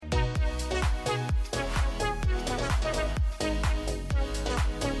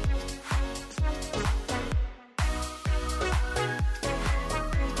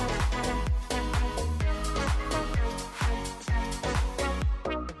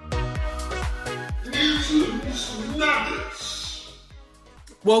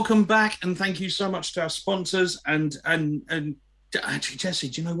welcome back, and thank you so much to our sponsors. And actually, Jesse,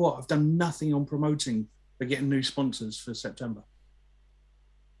 do you know what? I've done nothing on promoting for getting new sponsors for September.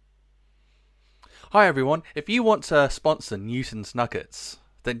 Hi everyone, if you want to sponsor Newton's Nuggets,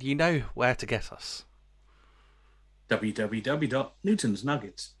 then you know where to get us.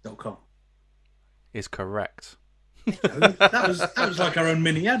 www.newtonsnuggets.com. Is correct. That was like our own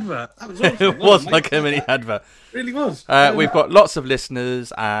mini advert. That was awesome. It was like a mini advert. It really was. We've got lots of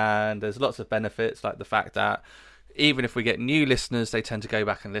listeners, and there's lots of benefits, like the fact that even if we get new listeners, they tend to go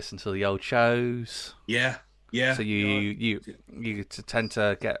back and listen to the old shows. Yeah. So you tend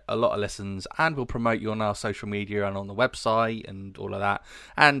to get a lot of listens, and we'll promote you on our social media and on the website and all of that.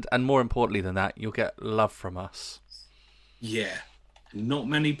 And more importantly than that, you'll get love from us. Yeah. Not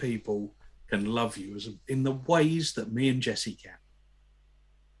many people can love you in the ways that me and Jesse can.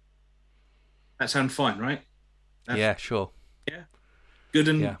 That sounds fine, right? Yeah, sure. Yeah. Good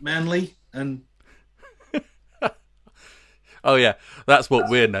and manly and... Oh, yeah. That's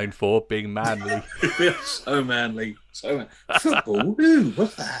what we're known for, being manly. We are so manly. Football? Ooh,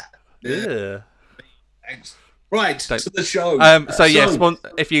 what's that? Yeah. Thanks. Right, to the show.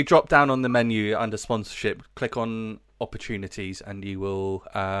 If you drop down on the menu under sponsorship, click on opportunities, and you will,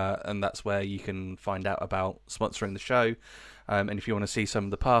 and that's where you can find out about sponsoring the show. And if you want to see some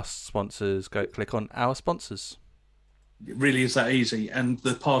of the past sponsors, go click on our sponsors. It really is that easy, and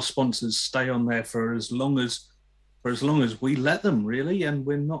the past sponsors stay on there for as long as we let them, really, and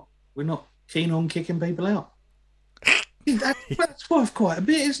we're not keen on kicking people out. That's worth quite a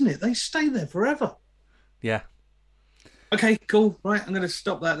bit, isn't it? They stay there forever. Yeah. Okay, cool. Right, I'm going to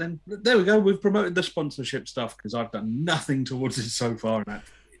stop that then. There we go. We've promoted the sponsorship stuff because I've done nothing towards it so far, and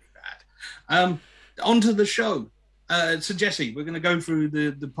that's really bad. On to the show. So, Jesse, we're going to go through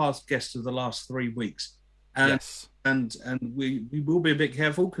the past guests of the last 3 weeks. Yes. And we will be a bit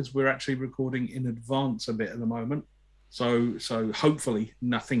careful because we're actually recording in advance a bit at the moment. So hopefully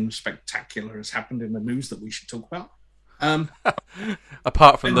nothing spectacular has happened in the news that we should talk about.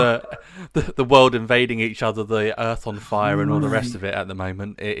 Apart from the world invading each other, the earth on fire, and all the rest of it at the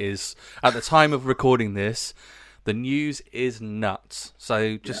moment, it is, at the time of recording this, the news is nuts.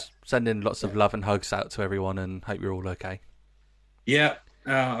 So just send in lots of love and hugs out to everyone, and hope you're all okay. Yeah.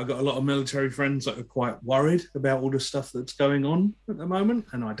 I've got a lot of military friends that are quite worried about all the stuff that's going on at the moment,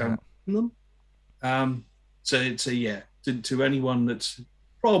 and I don't blame them. To anyone that's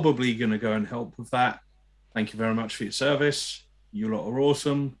probably going to go and help with that, thank you very much for your service. You lot are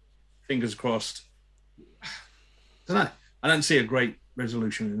awesome. Fingers crossed. I don't know. I don't see a great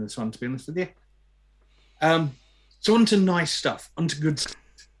resolution in this one, to be honest with you. So on to nice stuff, on to good stuff.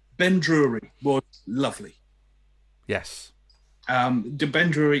 Ben Drury was lovely. Yes. Ben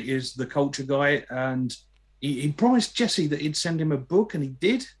Drury is the culture guy, and he promised Jesse that he'd send him a book, and he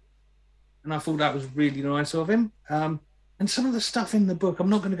did. And I thought that was really nice of him. And some of the stuff in the book, I'm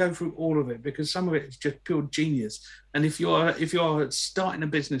not going to go through all of it because some of it is just pure genius. And if you're starting a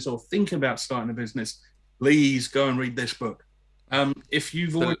business or thinking about starting a business, please go and read this book. If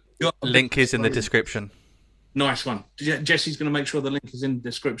you've already got a link is in the description. Nice one. Jesse's going to make sure the link is in the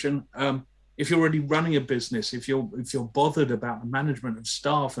description. If you're already running a business, if you're bothered about the management of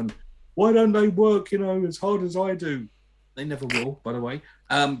staff and why don't they work, as hard as I do? They never will, by the way.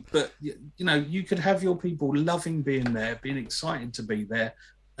 But you could have your people loving being there, being excited to be there,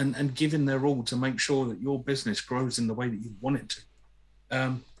 and giving their all to make sure that your business grows in the way that you want it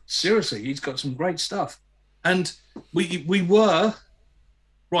to. Seriously, he's got some great stuff. And we were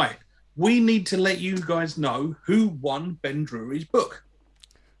right. We need to let you guys know who won Ben Drury's book.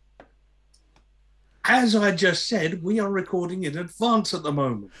 As I just said, we are recording in advance at the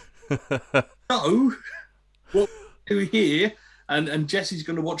moment. So, what we do here, and Jesse's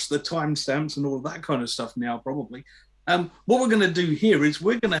going to watch the timestamps and all that kind of stuff now, probably. What we're going to do here is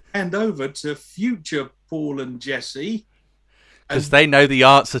we're going to hand over to future Paul and Jesse. Because they know the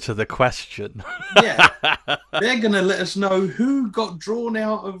answer to the question. Yeah. They're going to let us know who got drawn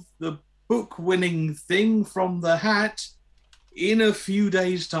out of the book-winning thing from the hat in a few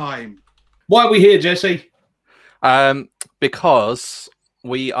days' time. Why are we here, Jesse? Because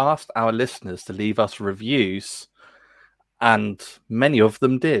we asked our listeners to leave us reviews, and many of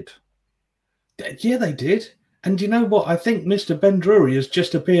them did. Yeah, they did. And you know what? I think Mr. Ben Drury has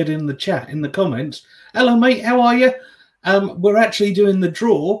just appeared in the chat, in the comments. Hello, mate. How are you? We're actually doing the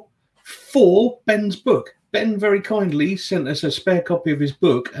draw for Ben's book. Ben very kindly sent us a spare copy of his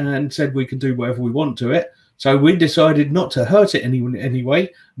book and said we could do whatever we want to it. So we decided not to hurt it anyway.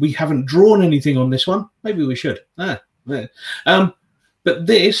 We haven't drawn anything on this one. Maybe we should. But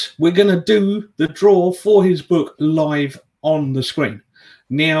this, we're going to do the draw for his book live on the screen.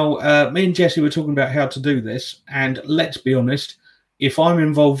 Now, me and Jesse were talking about how to do this, and let's be honest, if I'm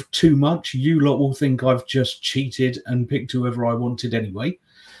involved too much, you lot will think I've just cheated and picked whoever I wanted anyway.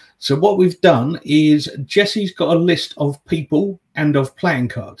 So what we've done is Jesse's got a list of people and of playing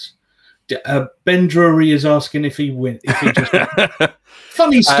cards. Ben Drury is asking if he just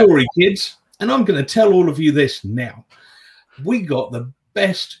funny story, kids, and I'm going to tell all of you this now. We got the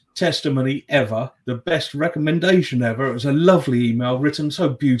best testimony ever, the best recommendation ever. It was a lovely email written so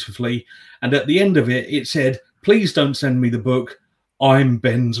beautifully, and at the end of it, it said, "Please don't send me the book. I'm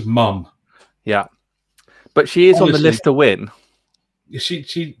Ben's mum." Yeah, but she is honestly on the list to win.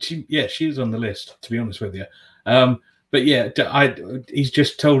 She is on the list. To be honest with you, but yeah, he's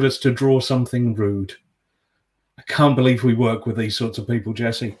just told us to draw something rude. I can't believe we work with these sorts of people,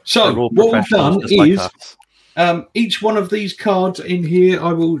 Jesse. So what we've done is each one of these cards in here,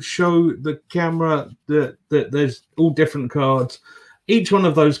 I will show the camera that there's all different cards. Each one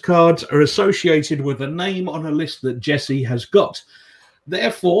of those cards are associated with a name on a list that Jesse has got.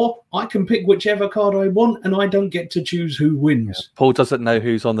 Therefore, I can pick whichever card I want, and I don't get to choose who wins. Yeah. Paul doesn't know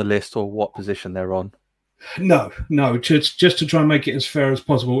who's on the list or what position they're on. No, just to try and make it as fair as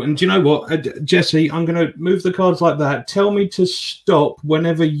possible. And do you know what, Jesse, I'm going to move the cards like that. Tell me to stop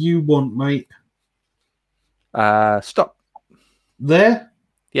whenever you want, mate. Stop. There?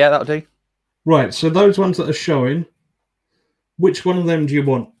 Yeah, that'll do. Right, so those ones that are showing, which one of them do you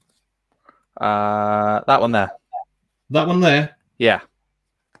want? That one there. That one there? Yeah.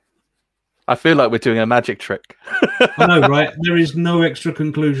 I feel like we're doing a magic trick. I know, right? There is no extra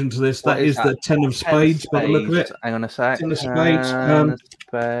conclusion to this. That is the 10 of spades, by the look of it. Hang on a sec. 10 of spades. 10 of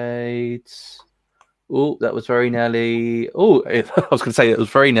spades. Oh, that was very nearly. Oh, I was going to say it was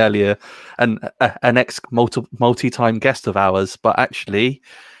very nearly an multi-time guest of ours, but actually,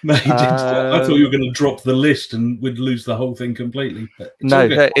 I thought you were going to drop the list and we'd lose the whole thing completely. But no,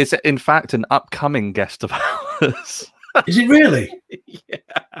 it's in fact an upcoming guest of ours. Is it really? Yeah.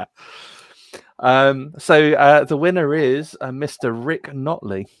 So the winner is Mr. Rick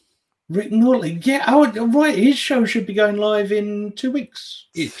Notley. Rick Notley, yeah. Oh, right. His show should be going live in 2 weeks.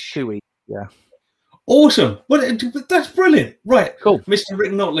 2 weeks, yeah. Awesome. Well, that's brilliant. Right. Cool. Mr.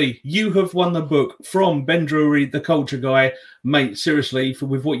 Rick Notley, you have won the book from Ben Drury, the culture guy. Mate, seriously,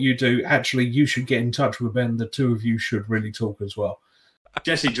 with what you do, actually, you should get in touch with Ben. The two of you should really talk as well.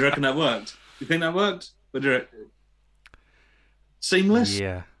 Jesse, do you reckon that worked? You think that worked? Seamless?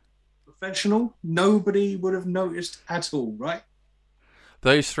 Yeah. Professional? Nobody would have noticed at all, right?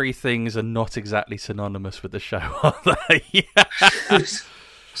 Those three things are not exactly synonymous with the show, are they? Yeah.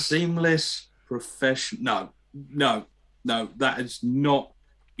 Seamless, professional. No, that is not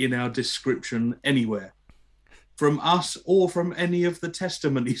in our description anywhere. From us or from any of the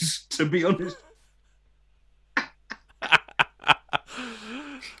testimonies, to be honest.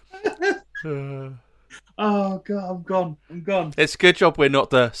 Oh, God, I'm gone. It's a good job we're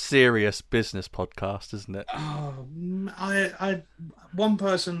not the serious business podcast, isn't it? One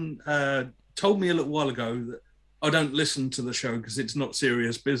person told me a little while ago that I don't listen to the show because it's not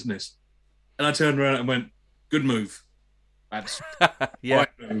serious business. And I turned around and went, good move. That's yeah. right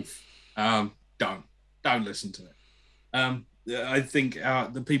move. Don't listen to it. I think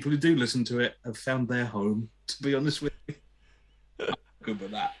the people who do listen to it have found their home, to be honest with you. I'm good with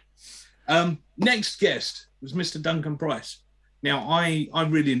that. Next guest was Mr. Duncan Price. Now, I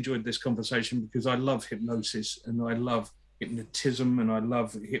really enjoyed this conversation because I love hypnosis and I love hypnotism and I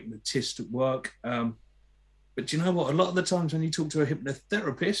love hypnotist at work. But you know what? A lot of the times when you talk to a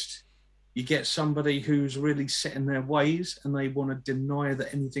hypnotherapist, you get somebody who's really set in their ways and they want to deny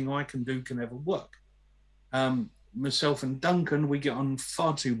that anything I can do can ever work. Myself and Duncan, we get on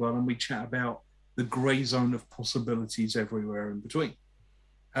far too well and we chat about the grey zone of possibilities everywhere in between.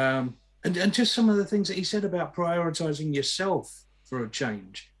 And just some of the things that he said about prioritizing yourself for a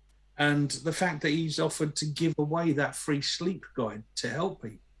change and the fact that he's offered to give away that free sleep guide to help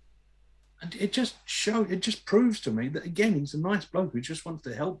people. And it just proves to me that, again, he's a nice bloke who just wants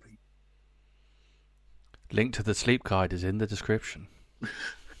to help people. Link to the sleep guide is in the description.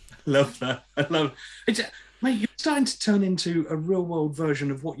 Love that. I love it. Mate, you're starting to turn into a real world version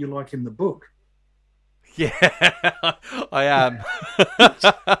of what you like in the book. Yeah, I am.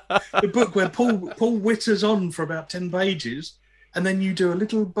 The book where Paul witters on for about 10 pages, and then you do a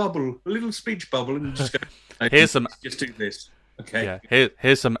little speech bubble, and you just go, okay, just do this. Okay. Yeah,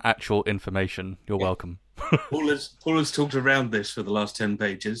 here's some actual information. You're welcome. Paul has talked around this for the last 10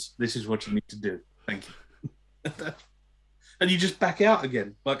 pages. This is what you need to do. Thank you. And you just back out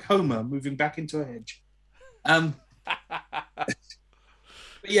again, like Homer moving back into a hedge. But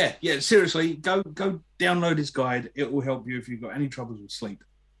Yeah. Seriously, go download his guide. It will help you if you've got any troubles with sleep.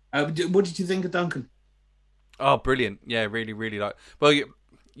 What did you think of Duncan? Oh, brilliant! Yeah, really, really like. Well,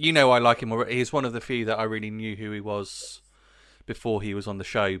 you know, I like him already. He's one of the few that I really knew who he was before he was on the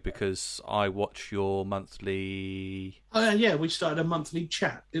show because I watch your monthly. Oh yeah, we started a monthly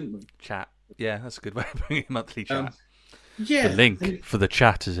chat, didn't we? Chat. Yeah, that's a good way of bringing a monthly chat. Yeah. The link for the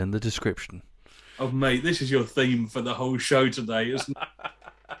chat is in the description. Oh, mate, this is your theme for the whole show today, isn't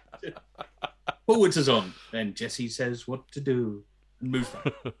it? Forwards is on. Then Jesse says what to do and moves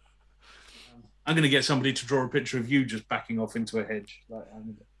on. I'm going to get somebody to draw a picture of you just backing off into a hedge.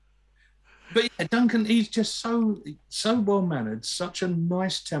 But yeah, Duncan, he's just so well-mannered, such a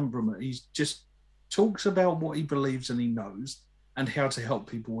nice temperament. He just talks about what he believes and he knows and how to help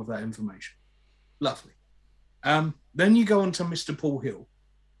people with that information. Lovely. Then you go on to Mr. Paul Hill,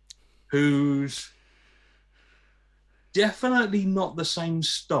 who's definitely not the same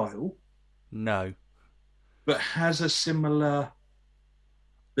style. No. But has a similar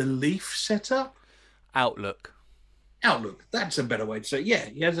belief setup. Outlook. That's a better way to say it. Yeah,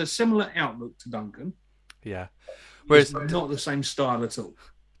 he has a similar outlook to Duncan. Yeah. Whereas not the same style at all.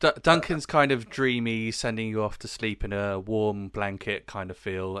 Duncan's kind of dreamy, sending you off to sleep in a warm blanket kind of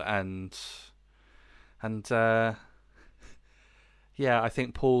feel, and yeah, I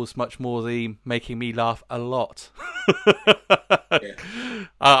think Paul's much more the making me laugh a lot. Yeah.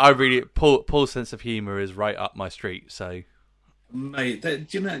 I really Paul's sense of humour is right up my street. So, mate,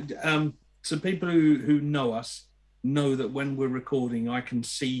 so people who know us know that when we're recording, I can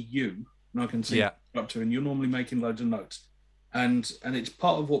see you and I can see what you're up to, and you're normally making loads of notes, and it's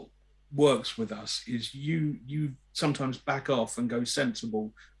part of what works with us is you sometimes back off and go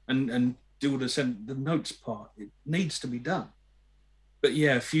sensible and do the notes part. It needs to be done. But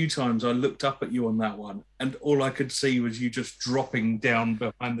yeah, a few times I looked up at you on that one, and all I could see was you just dropping down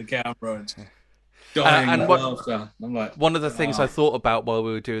behind the camera and dying of laughter. I'm like, one of the things I thought about while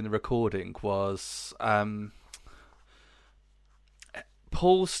we were doing the recording was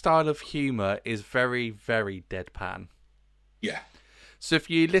Paul's style of humour is very, very deadpan. Yeah. So if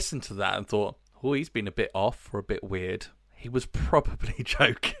you listen to that and thought, oh, he's been a bit off or a bit weird, he was probably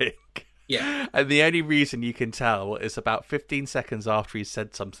joking. Yeah. And the only reason you can tell is about 15 seconds after he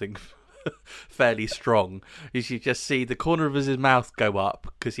said something fairly strong is you just see the corner of his mouth go up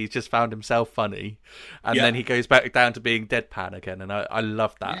because he's just found himself funny, and then he goes back down to being deadpan again, and I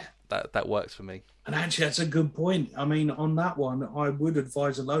love that. Yeah. That works for me. And actually, that's a good point. I mean, on that one, I would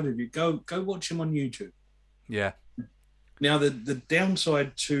advise a load of you go watch him on YouTube. Yeah. Now, the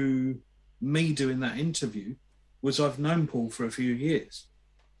downside to me doing that interview was I've known Paul for a few years.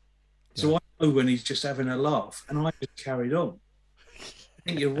 So I know when he's just having a laugh, and I just carried on. I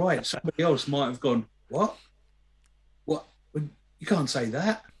think you're right. Somebody else might have gone, what? You can't say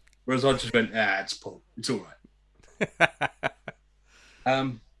that. Whereas I just went, it's Paul. It's all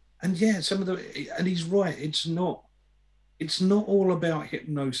right. And yeah, and he's right. It's not all about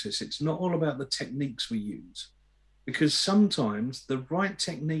hypnosis. It's not all about the techniques we use, because sometimes the right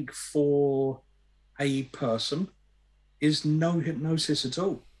technique for a person is no hypnosis at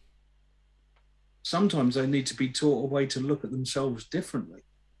all. Sometimes they need to be taught a way to look at themselves differently.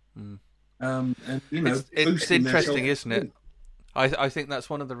 And it's interesting, isn't it? I think that's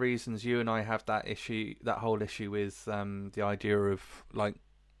one of the reasons you and I have that whole issue with the idea of like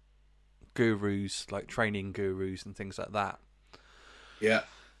gurus, like training gurus and things like that. Yeah.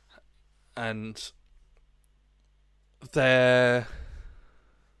 And they're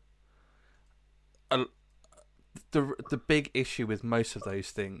the big issue with most of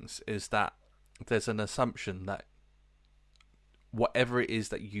those things is that there's an assumption that whatever it is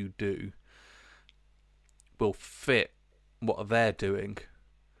that you do will fit what they're doing,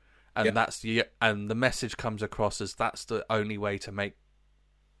 and and the message comes across as that's the only way to make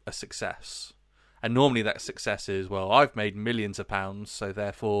a success. And normally that success is, well, I've made millions of pounds, so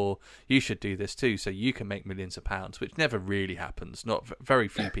therefore you should do this too, so you can make millions of pounds, which never really happens. Not very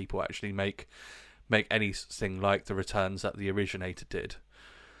few people actually make anything like the returns that the originator did.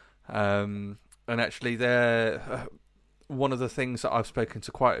 And actually, one of the things that I've spoken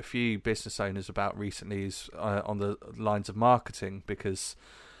to quite a few business owners about recently is on the lines of marketing, because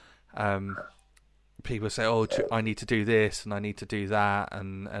people say, "Oh, I need to do this and I need to do that,"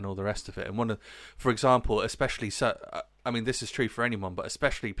 and all the rest of it. And for example, especially I mean, this is true for anyone, but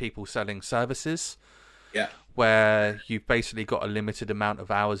especially people selling services, where you've basically got a limited amount of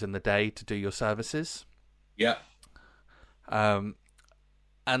hours in the day to do your services. Yeah. And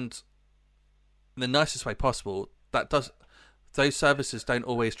in the nicest way possible, those services don't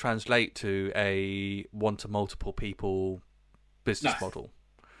always translate to a one to multiple people business model.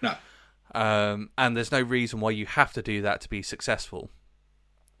 No. And there's no reason why you have to do that to be successful.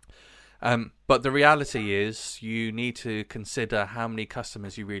 But the reality is you need to consider how many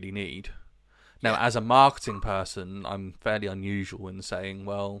customers you really need. Now, as a marketing person, I'm fairly unusual in saying,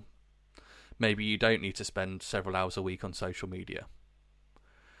 well, maybe you don't need to spend several hours a week on social media.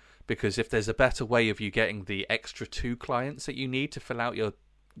 Because if there's a better way of you getting the extra 2 clients that you need to fill out your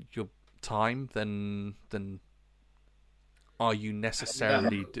time, then are you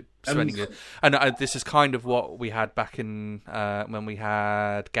necessarily spending it? And this is kind of what we had back in when we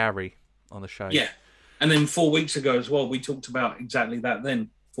had Gary on the show. Yeah. And then 4 weeks ago as well, we talked about exactly that then.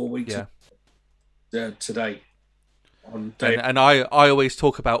 4 weeks ago. Today on day. And I always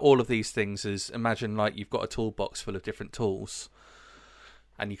talk about all of these things as imagine like you've got a toolbox full of different tools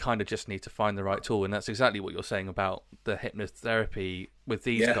and you kind of just need to find the right tool, and that's exactly what you're saying about the hypnotherapy with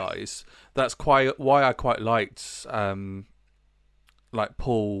these guys. That's why I quite liked like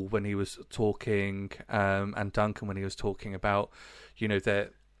Paul when he was talking and Duncan when he was talking about the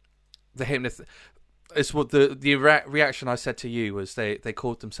It's what the reaction I said to you was they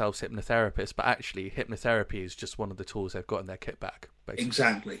called themselves hypnotherapists, but actually hypnotherapy is just one of the tools they've got in their kit bag. Basically.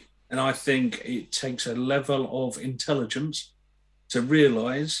 Exactly. And I think it takes a level of intelligence to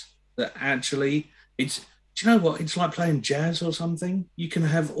realise that actually do you know what? It's like playing jazz or something. You can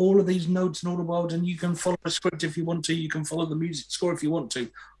have all of these notes in all the world and you can follow a script if you want to. You can follow the music score if you want to.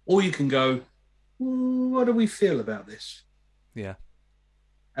 Or you can go, what do we feel about this? Yeah.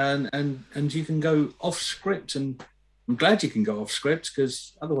 And you can go off script, and I'm glad you can go off script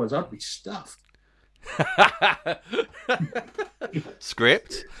because otherwise I'd be stuffed.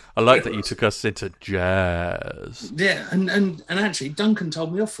 Script? I like that you took us into jazz. Yeah, and actually Duncan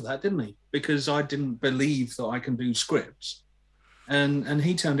told me off for that, didn't he? Because I didn't believe that I can do scripts. And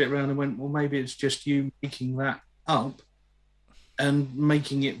he turned it around and went, well, maybe it's just you making that up and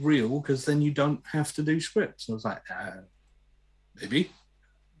making it real because then you don't have to do scripts. I was like, maybe.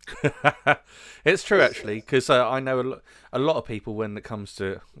 It's true actually, because I know a lot of people when it comes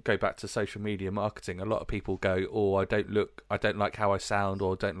to go back to social media marketing, a lot of people go, oh, I don't like how I sound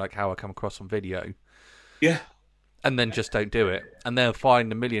or don't like how I come across on video, and then just don't do it, and they'll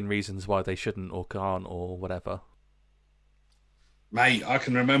find a million reasons why they shouldn't or can't or whatever. Mate, I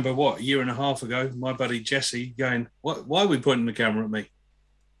can remember a year and a half ago, my buddy Jesse going, why are we pointing the camera at me?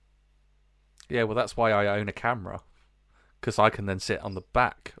 Yeah, well that's why I own a camera. Because I can then sit on the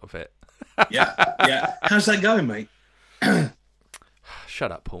back of it. Yeah. How's that going, mate?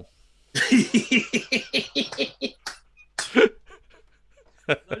 Shut up, Paul. Those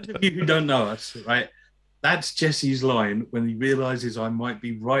of you who don't know us, right? That's Jesse's line when he realises I might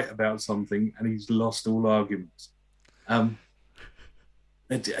be right about something and he's lost all arguments.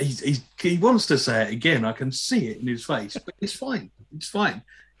 He wants to say it again. I can see it in his face, but it's fine. It's fine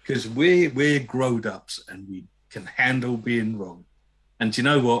because we're grown-ups and we can handle being wrong. And do you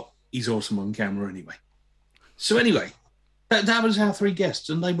know what? He's awesome on camera anyway. So anyway, that was our 3 guests,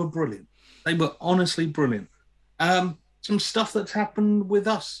 and they were brilliant. They were honestly brilliant. Some stuff that's happened with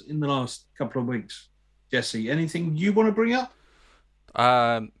us in the last couple of weeks. Jesse, anything you want to bring up?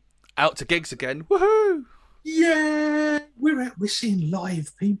 Out to gigs again. Woohoo! Yeah, we're seeing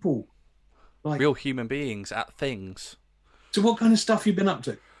live people. Like real human beings at things. So what kind of stuff have you been up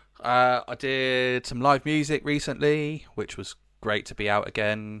to? I did some live music recently, which was great to be out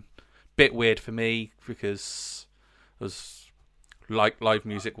again. Bit weird for me because it was like live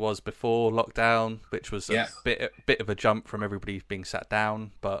music was before lockdown, which was a bit of a jump from everybody being sat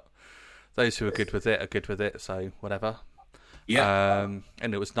down. But those who are good with it are good with it, so whatever. Yeah.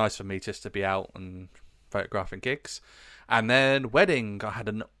 And it was nice for me just to be out and photographing gigs. And then wedding. I had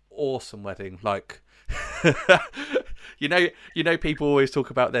an awesome wedding. Like. You know, people always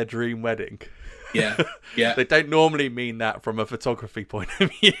talk about their dream wedding. Yeah. They don't normally mean that from a photography point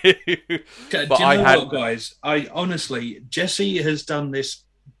of view. Do you know what, guys? I honestly, Jesse has done this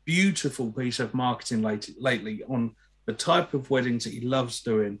beautiful piece of marketing lately on the type of weddings that he loves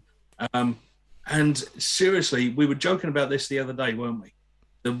doing. And seriously, we were joking about this the other day, weren't we?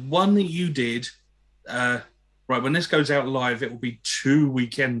 The one that you did, right, when this goes out live, it will be 2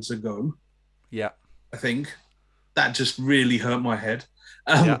 weekends ago. Yeah. I think. That just really hurt my head.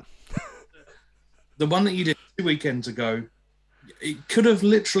 The one that you did 2 weekends ago, it could have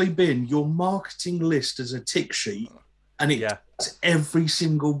literally been your marketing list as a tick sheet, and it ticked every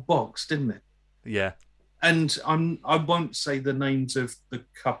single box, didn't it? Yeah. And I won't say the names of the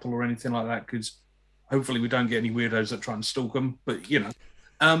couple or anything like that because hopefully we don't get any weirdos that try and stalk them. But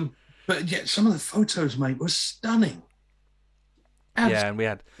but yeah, some of the photos, mate, were stunning. Yeah, and we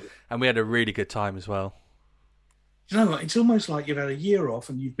had a really good time as well. You know what? It's almost like you've had a year off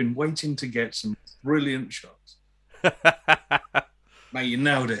and you've been waiting to get some brilliant shots. Mate, you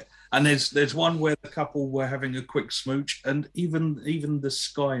nailed it. And there's one where the couple were having a quick smooch, and even the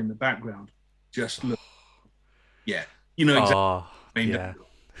sky in the background just look. Yeah, you know exactly. Oh, What I mean. yeah.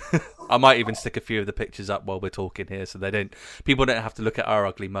 I might even stick a few of the pictures up while we're talking here, so people don't have to look at our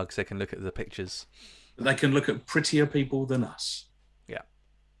ugly mugs. They can look at the pictures. They can look at prettier people than us. Yeah.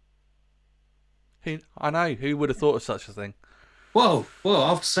 I know. Who would have thought of such a thing? Well,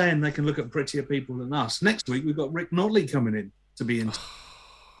 after saying they can look at prettier people than us, next week we've got Rick Notley coming in to be in.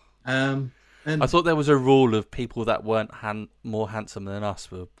 And I thought there was a rule of people that weren't more handsome than us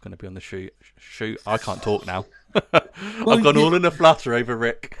were going to be on the shoot. I can't talk now. I've gone all in a flutter over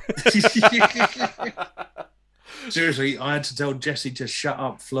Rick. Seriously, I had to tell Jesse to shut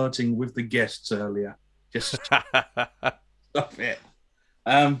up flirting with the guests earlier. Just stop it.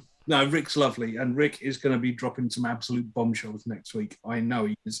 No, Rick's lovely, and Rick is going to be dropping some absolute bombshells next week. I know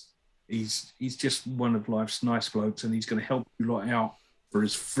he is. He's just one of life's nice blokes, and he's going to help you lot out for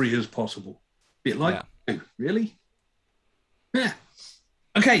as free as possible. Bit like you, really? Yeah.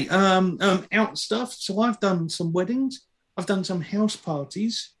 Okay. Out stuff. So I've done some weddings. I've done some house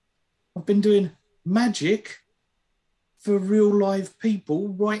parties. I've been doing magic for real live people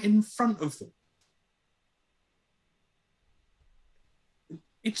right in front of them.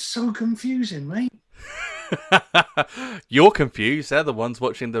 It's so confusing, mate. You're confused. They're the ones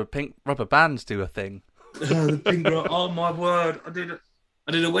watching the pink rubber bands do a thing. The pink oh my word! I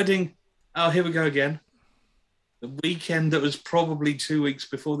did a wedding. Oh, here we go again. The weekend that was probably 2 weeks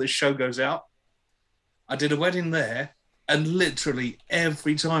before this show goes out. I did a wedding there, and literally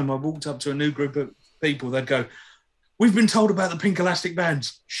every time I walked up to a new group of people, they'd go, "We've been told about the pink elastic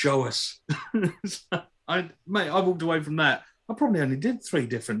bands. Show us." I walked away from that. I probably only did 3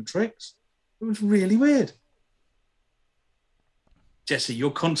 different tricks. It was really weird. Jesse,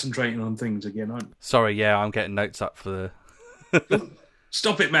 you're concentrating on things again, aren't you? Sorry, yeah, I'm getting notes up for the...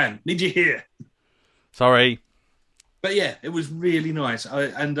 Stop it, man. Need you here. Sorry. But yeah, it was really nice.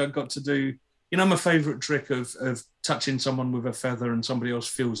 I got to do, my favourite trick of touching someone with a feather and somebody else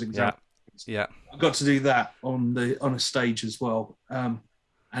feels exactly. Yeah. I got to do that on a stage as well.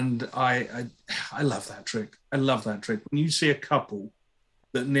 And I love that trick. I love that trick. When you see a couple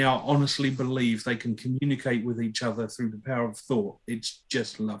that now honestly believe they can communicate with each other through the power of thought, it's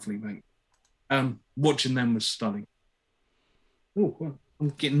just lovely, mate. Watching them was stunning. Oh, well, I'm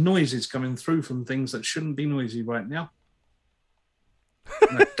getting noises coming through from things that shouldn't be noisy right now.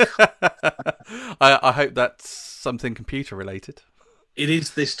 I hope that's something computer related. It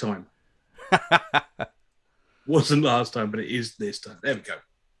is this time. Wasn't last time, but it is this time. There we go.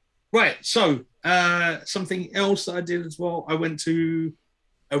 Right, so something else that I did as well, I went to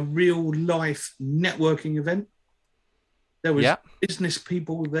a real life networking event. There was business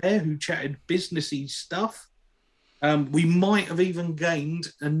people there who chatted businessy stuff. We might have even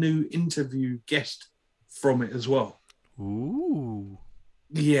gained a new interview guest from it as well. Ooh.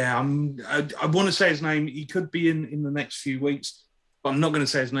 Yeah, I want to say his name. He could be in the next few weeks, but I'm not going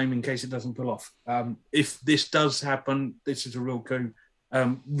to say his name in case it doesn't pull off. If this does happen, this is a real coup.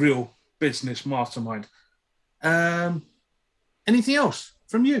 Real business mastermind. Anything else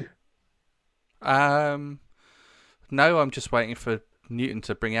from you? No, I'm just waiting for Newton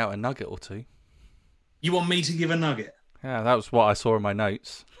to bring out a nugget or two. You want me to give a nugget? Yeah, that was what I saw in my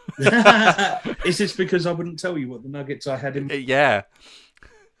notes. Is this because I wouldn't tell you what the nuggets I had in? Yeah.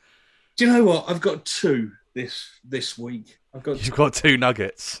 Do you know what? I've got 2 this week. You've got 2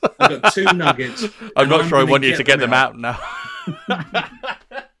 nuggets. I've got 2 nuggets. I'm not sure I want you to get them out now.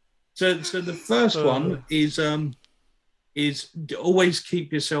 So the first one is always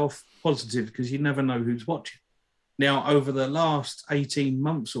keep yourself positive because you never know who's watching. Now, over the last 18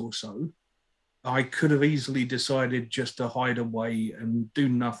 months or so, I could have easily decided just to hide away and do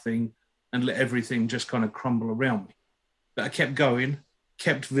nothing and let everything just kind of crumble around me. But I kept going,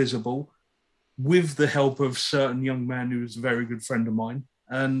 kept visible, with the help of a certain young man who was a very good friend of mine.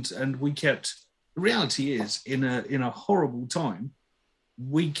 And we kept, the reality is, in a horrible time,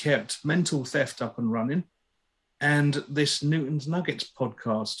 we kept Mental Theft up and running. And this Newton's Nuggets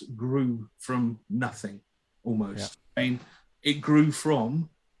podcast grew from nothing, almost. Yeah. I mean, it grew from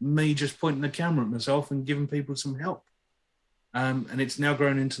me just pointing the camera at myself and giving people some help. And it's now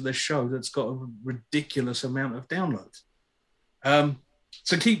grown into this show that's got a ridiculous amount of downloads.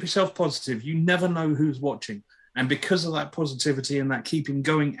 So keep yourself positive. You never know who's watching. And because of that positivity and that keeping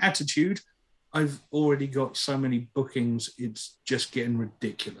going attitude, I've already got so many bookings, it's just getting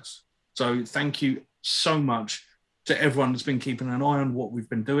ridiculous. So thank you so much to everyone that's been keeping an eye on what we've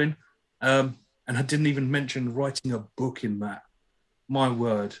been doing. And And I didn't even mention writing a book in that. My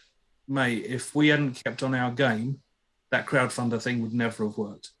word, mate, if we hadn't kept on our game, that crowdfunder thing would never have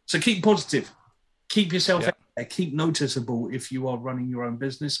worked. So keep positive. Keep yourself out there. Keep noticeable if you are running your own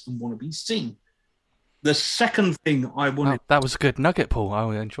business and want to be seen. The second thing I wanted... Oh, that was a good nugget, Paul.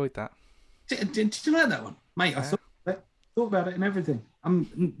 I enjoyed that. Did you like that one? Mate, I thought about it and everything.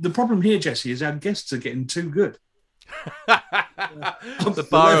 The problem here, Jesse, is our guests are getting too good.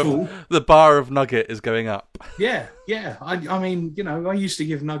 The bar of nugget is going up. Yeah. I mean, I used to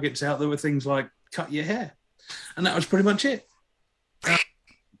give nuggets out that were things like cut your hair, and that was pretty much it.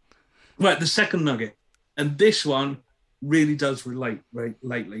 Right, the second nugget, and this one really does relate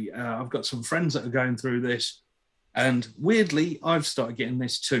lately. I've got some friends that are going through this, and weirdly, I've started getting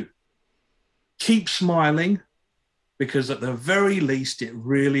this too. Keep smiling, because at the very least, it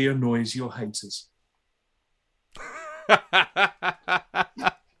really annoys your haters.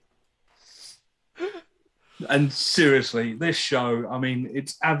 And seriously, this show, I mean,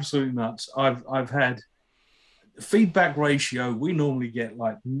 it's absolutely nuts. I've had feedback ratio. We normally get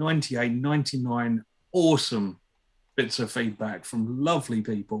like 98, 99 awesome bits of feedback from lovely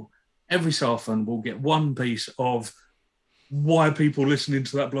people. Every so often we'll get one piece of why are people listening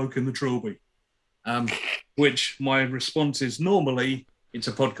to that bloke in the trilby? Which my response is normally, it's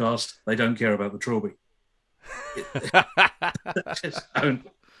a podcast. They don't care about the trilby. Just don't.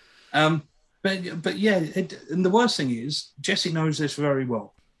 But yeah, and the worst thing is, Jesse knows this very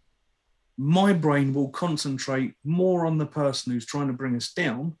well. My brain will concentrate more on the person who's trying to bring us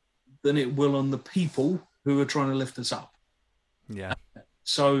down than it will on the people who are trying to lift us up. Yeah.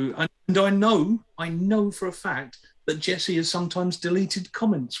 So, and I know for a fact that Jesse has sometimes deleted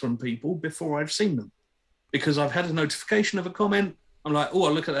comments from people before I've seen them, because I've had a notification of a comment. I'm like, oh,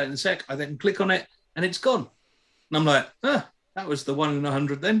 I'll look at that in a sec. I then click on it and it's gone. And I'm like, that was the 1 in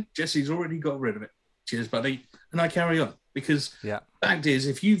 100 then. Jesse's already got rid of it. Cheers, buddy. And I carry on, because the fact is,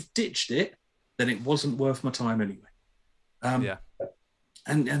 if you've ditched it, then it wasn't worth my time anyway.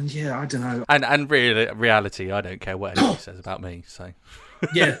 And yeah, I don't know. And reality, I don't care what anybody says about me. So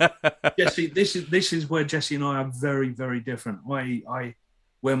yeah, Jesse, this is where Jesse and I are very, very different. I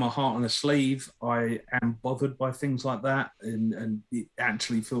wear my heart on a sleeve. I am bothered by things like that, and it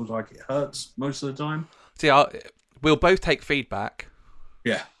actually feels like it hurts most of the time. See, we'll both take feedback.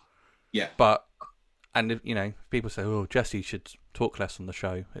 Yeah. But, and if people say, "Oh, Jesse should talk less on the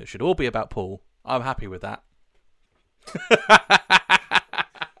show. It should all be about Paul." I'm happy with that.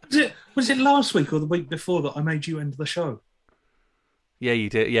 Was it last week or the week before that I made you end the show? Yeah, you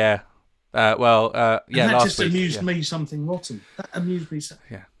did. Yeah. That last just week, amused me something rotten. That amused me.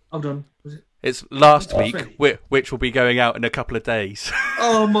 Yeah. Hold on. Was it? It's last week, which will be going out in a couple of days.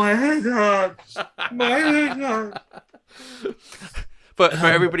 Oh, my head hurts. My head hurts. But for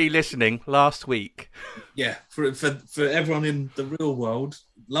everybody listening, last week. Yeah, for everyone in the real world,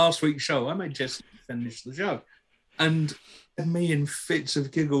 last week's show, I made Jesse finish the show. And me in fits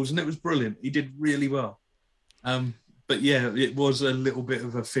of giggles, and it was brilliant. He did really well. But yeah, it was a little bit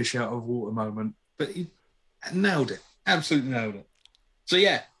of a fish out of water moment. But he nailed it. Absolutely nailed it. So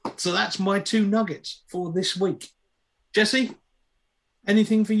yeah, so that's my 2 nuggets for this week. Jesse,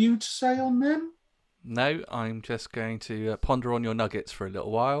 anything for you to say on them? No, I'm just going to ponder on your nuggets for a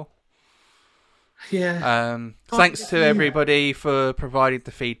little while. Yeah. Thanks to everybody for providing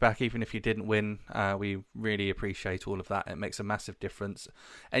the feedback, even if you didn't win. We really appreciate all of that. It makes a massive difference.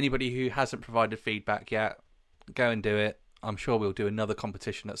 Anybody who hasn't provided feedback yet, go and do it. I'm sure we'll do another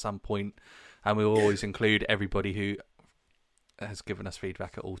competition at some point, and we'll always include everybody who has given us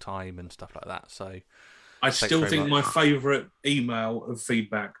feedback at all time and stuff like that. So I still think my favourite email of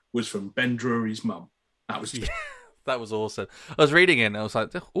feedback was from Ben Drury's mum. That was just... That was awesome. I was reading it and I was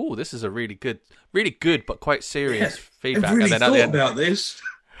like, oh, this is a really good but quite serious feedback. I've really and then thought about this.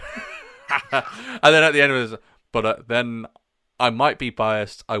 And then at the end it was, but then I might be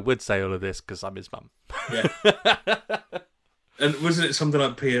biased. I would say all of this because I'm his mum. Yeah. And wasn't it something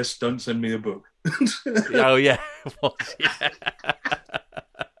like, P.S. don't send me a book? Oh, yeah. It was, yeah.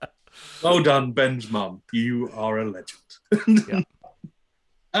 Well done, Ben's mum. You are a legend.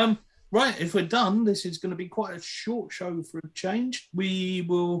 Yeah. Right, if we're done, this is going to be quite a short show for a change. We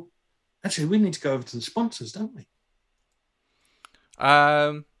will... Actually, we need to go over to the sponsors, don't we?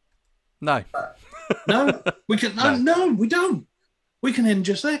 No. No? We can... No, we don't. We can end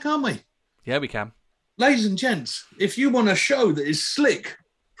just there, can't we? Yeah, we can. Ladies and gents, if you want a show that is slick,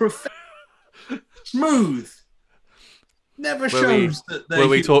 smooth, never shows that... Where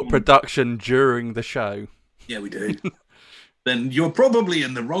we talk production during the show. Yeah, we do. Then you're probably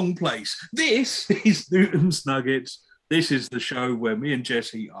in the wrong place. This is Newton's Nuggets, This is the show where me and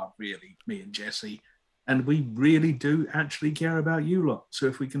Jesse are really me and Jesse, and we really do actually care about you lot. So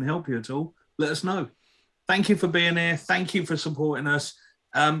if we can help you at all, let us know. Thank you for being here. Thank you for supporting us.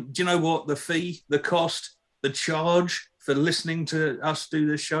 Do you know what? The fee, the cost, the charge for listening to us do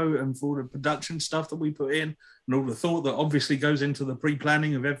this show and for the production stuff that we put in and all the thought that obviously goes into the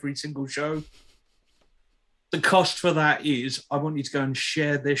pre-planning of every single show. The cost for that is I want you to go and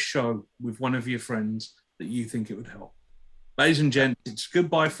share this show with one of your friends that you think it would help. Ladies and gents, it's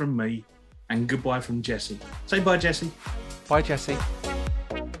goodbye from me and goodbye from Jesse. Say bye, Jesse. Bye, Jesse.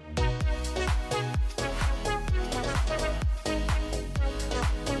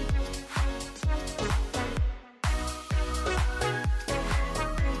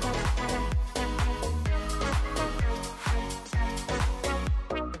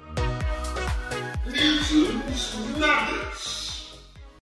 Newton's Nuggets.